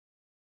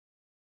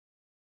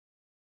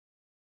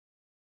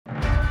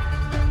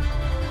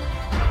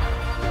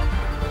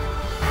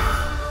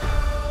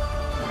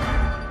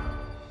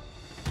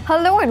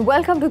Hello and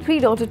welcome to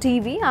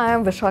 3.TV. I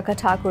am Vishaka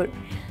Thakur.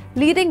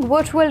 Leading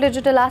virtual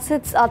digital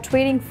assets are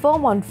trading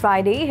firm on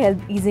Friday,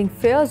 easing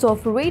fears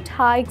of rate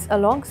hikes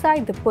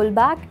alongside the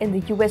pullback in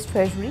the US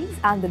Treasuries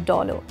and the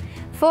dollar.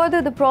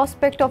 Further, the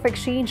prospect of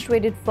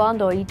exchange-traded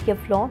fund or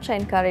ETF launch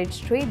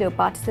encouraged trader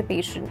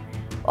participation.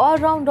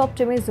 All-round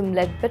optimism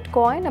led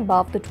Bitcoin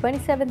above the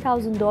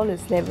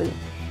 $27,000 level.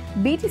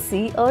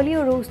 BTC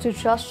earlier rose to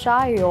just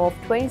shy of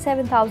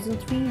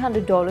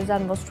 $27,300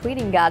 and was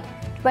trading at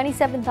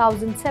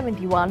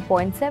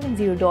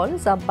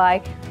 $27,071.70, up by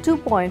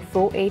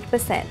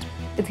 2.48%.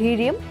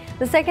 Ethereum,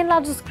 the second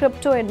largest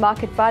crypto in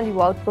market value,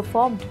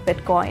 outperformed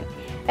Bitcoin.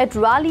 It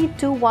rallied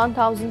to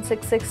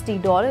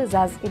 $1,660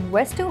 as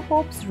investor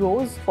hopes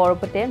rose for a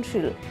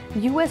potential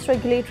US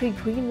regulatory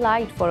green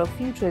light for a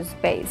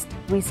futures-based.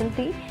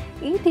 Recently,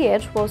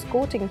 ETH was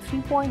quoting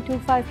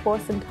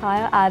 3.25%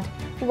 higher at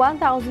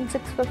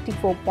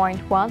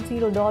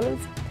 $1,654.10.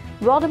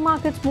 Broader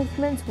markets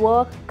movements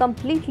were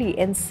completely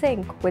in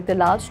sync with the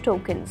large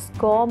tokens.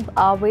 Comb,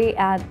 Aave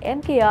and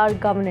MKR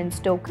governance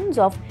tokens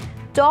of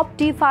top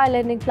DeFi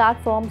lending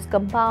platforms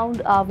Compound,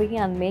 Aave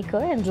and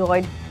Maker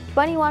enjoyed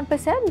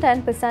 21%,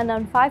 10%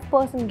 and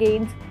 5%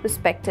 gains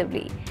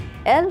respectively.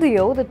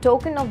 LDO, the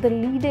token of the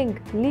leading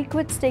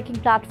liquid staking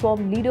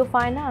platform Lido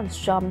Finance,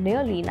 jumped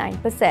nearly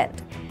 9%.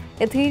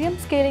 Ethereum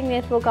scaling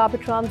network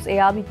Arbitrum's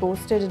ARB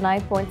posted a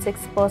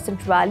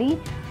 9.6% rally,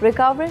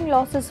 recovering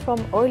losses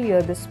from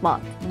earlier this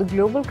month. The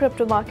global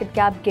crypto market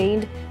cap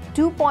gained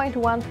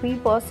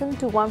 2.13%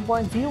 to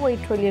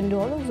 $1.08 trillion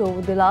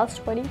over the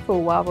last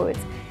 24 hours.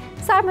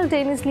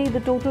 Simultaneously, the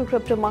total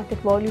crypto market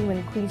volume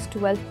increased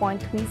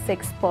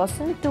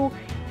 12.36% to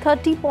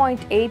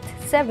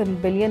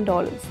 $30.87 billion.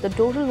 The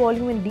total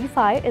volume in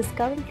DeFi is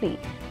currently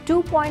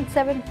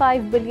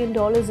 $2.75 billion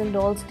in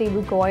all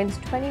stablecoins,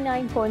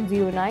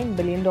 $29.09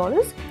 billion,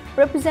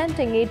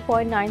 representing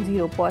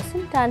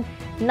 8.90% and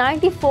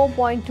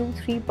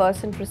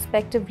 94.23%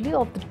 respectively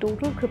of the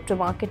total crypto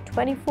market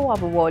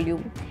 24-hour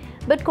volume.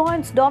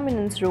 Bitcoin's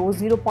dominance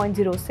rose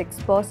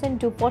 0.06%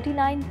 to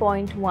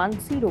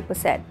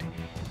 49.10%.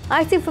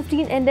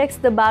 IC15 index,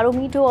 the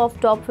barometer of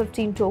top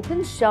 15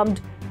 tokens,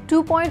 jumped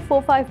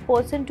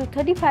 2.45% to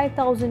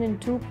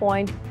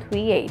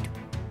 35,002.38.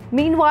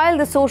 Meanwhile,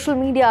 the social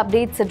media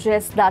update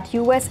suggests that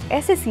US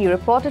SEC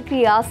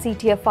reportedly asked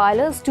ETF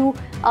filers to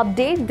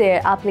update their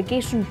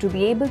application to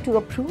be able to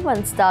approve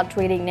and start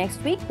trading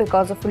next week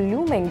because of a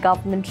looming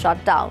government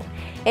shutdown.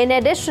 In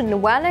addition,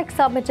 VanEck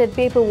submitted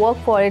paperwork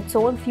for its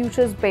own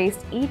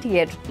futures-based ETH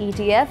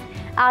ETF,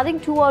 adding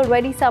to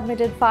already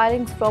submitted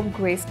filings from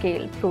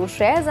Grayscale,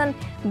 ProShares and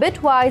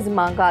Bitwise,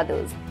 among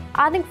others.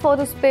 Adding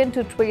further spin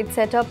to trade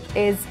setup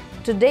is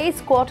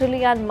today's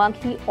quarterly and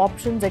monthly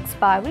options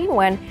expiry,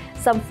 when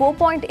some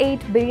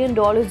 $4.8 billion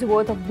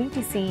worth of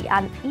BTC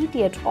and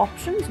ETH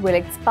options will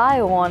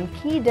expire on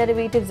key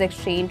derivatives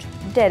exchange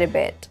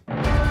Deribit.